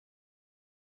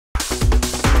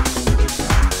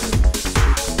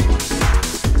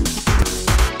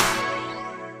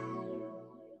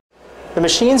The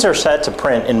machines are set to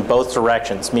print in both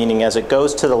directions, meaning as it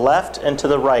goes to the left and to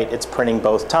the right, it's printing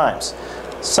both times.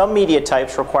 Some media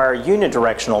types require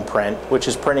unidirectional print, which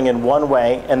is printing in one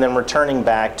way and then returning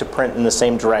back to print in the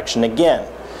same direction again.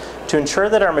 To ensure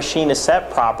that our machine is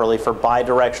set properly for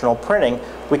bidirectional printing,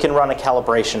 we can run a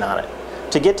calibration on it.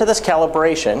 To get to this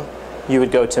calibration, you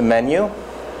would go to Menu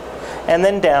and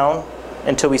then down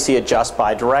until we see Adjust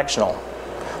Bidirectional.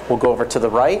 We'll go over to the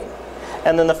right,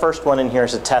 and then the first one in here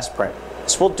is a test print.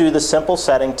 So we'll do the simple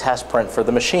setting test print for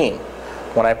the machine.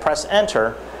 When I press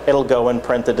enter, it'll go and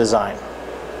print the design.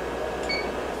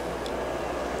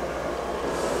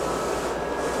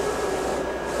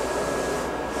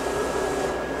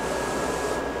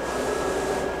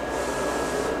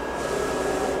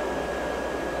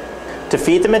 To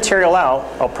feed the material out,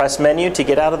 I'll press Menu to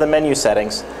get out of the menu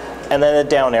settings, and then the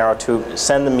down arrow to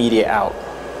send the media out.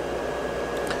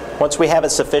 Once we have it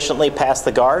sufficiently past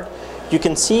the guard, you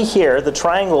can see here the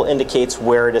triangle indicates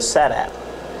where it is set at.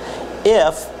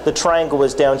 If the triangle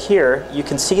was down here, you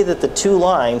can see that the two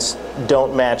lines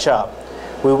don't match up.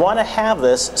 We want to have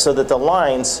this so that the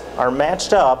lines are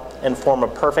matched up and form a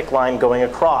perfect line going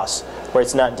across, where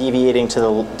it's not deviating to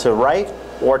the right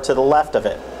or to the left of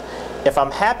it. If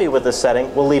I'm happy with this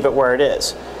setting, we'll leave it where it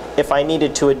is. If I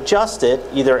needed to adjust it,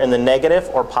 either in the negative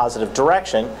or positive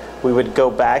direction, we would go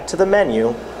back to the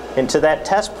menu, into that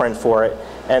test print for it,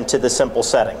 and to the simple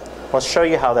setting. Let's show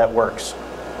you how that works.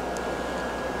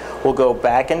 We'll go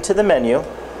back into the menu,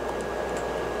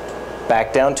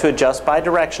 back down to Adjust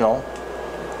Bidirectional,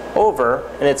 over,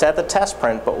 and it's at the test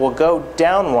print, but we'll go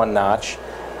down one notch,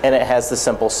 and it has the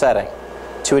simple setting.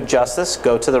 To adjust this,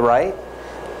 go to the right.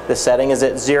 The setting is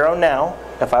at 0 now.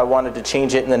 If I wanted to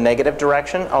change it in the negative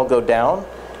direction, I'll go down.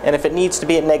 And if it needs to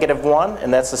be at -1,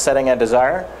 and that's the setting I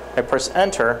desire, I press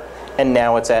enter, and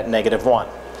now it's at -1.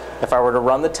 If I were to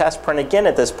run the test print again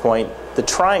at this point, the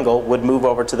triangle would move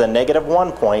over to the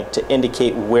 -1 point to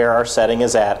indicate where our setting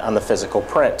is at on the physical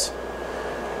print.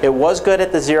 It was good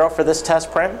at the 0 for this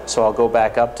test print, so I'll go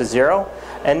back up to 0.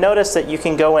 And notice that you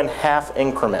can go in half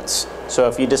increments. So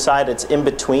if you decide it's in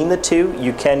between the two,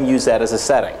 you can use that as a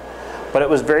setting. But it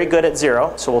was very good at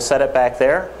 0, so we'll set it back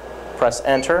there, press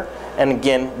enter, and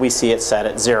again we see it set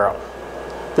at 0.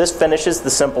 This finishes the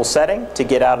simple setting. To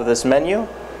get out of this menu,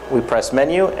 we press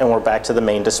Menu and we're back to the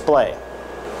main display.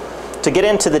 To get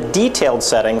into the detailed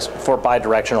settings for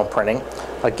bidirectional printing,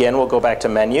 again we'll go back to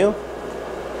Menu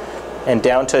and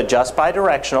down to Adjust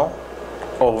Bidirectional,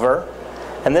 over,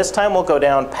 and this time we'll go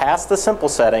down past the simple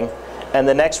setting, and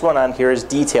the next one on here is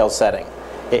detailed setting.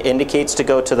 It indicates to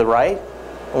go to the right,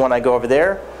 and when I go over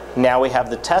there, now we have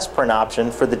the test print option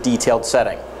for the detailed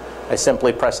setting. I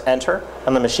simply press enter,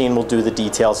 and the machine will do the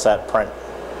detailed set print.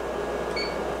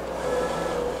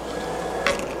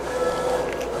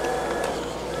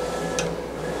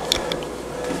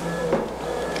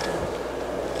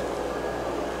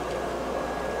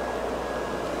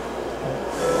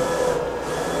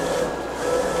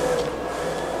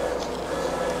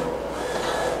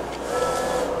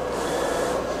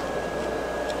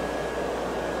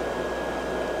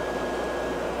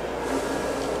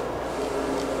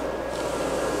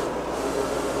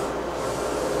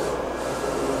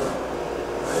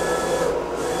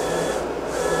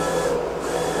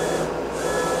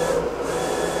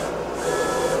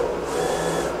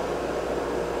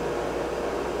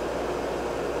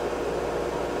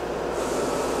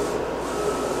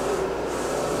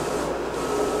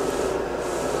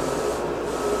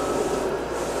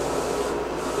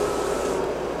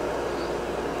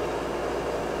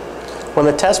 When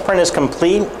the test print is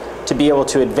complete, to be able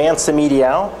to advance the media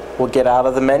out, we'll get out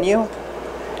of the menu,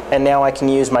 and now I can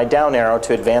use my down arrow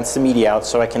to advance the media out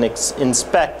so I can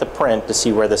inspect the print to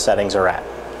see where the settings are at.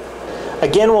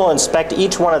 Again, we'll inspect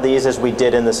each one of these as we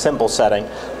did in the simple setting,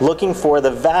 looking for the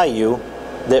value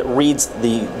that reads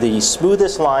the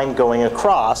smoothest line going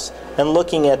across and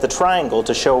looking at the triangle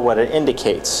to show what it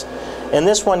indicates. In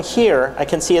this one here, I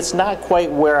can see it's not quite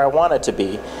where I want it to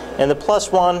be, and the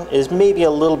 +1 is maybe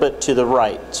a little bit to the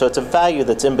right, so it's a value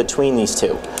that's in between these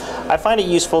two. I find it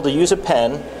useful to use a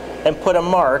pen and put a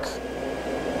mark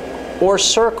or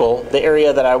circle the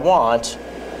area that I want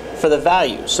for the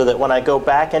value, so that when I go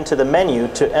back into the menu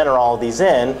to enter all these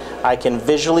in, I can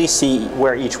visually see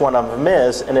where each one of them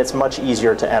is, and it's much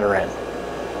easier to enter in.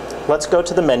 Let's go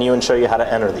to the menu and show you how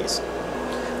to enter these.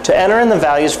 To enter in the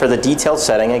values for the detailed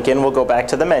setting, again we'll go back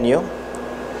to the menu,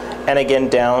 and again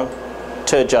down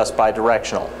to Adjust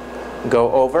Bidirectional.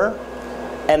 Go over,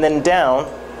 and then down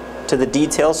to the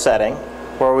detailed setting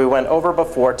where we went over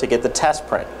before to get the test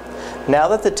print. Now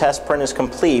that the test print is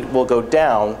complete, we'll go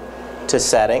down to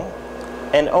Setting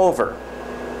and over.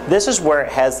 This is where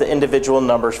it has the individual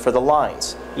numbers for the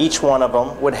lines. Each one of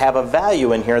them would have a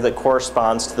value in here that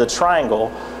corresponds to the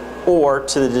triangle or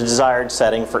to the desired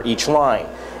setting for each line.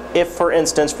 If, for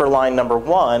instance, for line number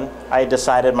 1, I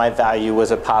decided my value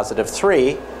was a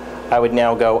 +3, I would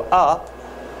now go up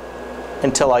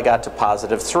until I got to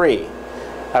 +3.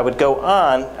 I would go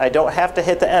on, I don't have to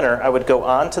hit the enter, I would go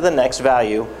on to the next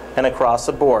value and across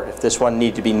the board. If this one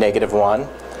needed to be -1,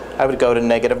 I would go to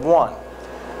 -1.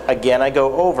 Again, I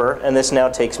go over, and this now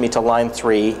takes me to line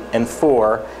 3 and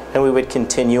 4, and we would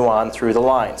continue on through the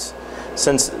lines.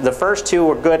 Since the first two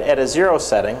were good at a 0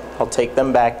 setting, I'll take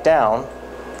them back down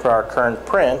for our current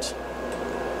print,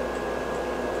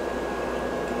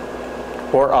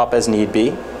 or up as need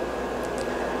be.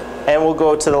 And we'll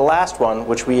go to the last one,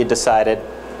 which we had decided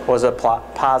was a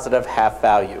positive half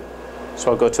value.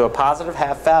 So I'll go to a positive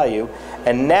half value,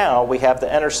 and now we have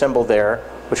the enter symbol there,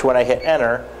 which when I hit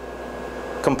enter,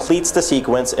 completes the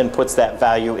sequence and puts that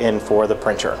value in for the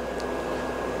printer.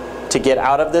 To get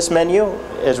out of this menu,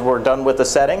 as we're done with the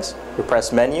settings, we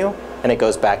press menu and it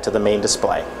goes back to the main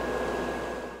display.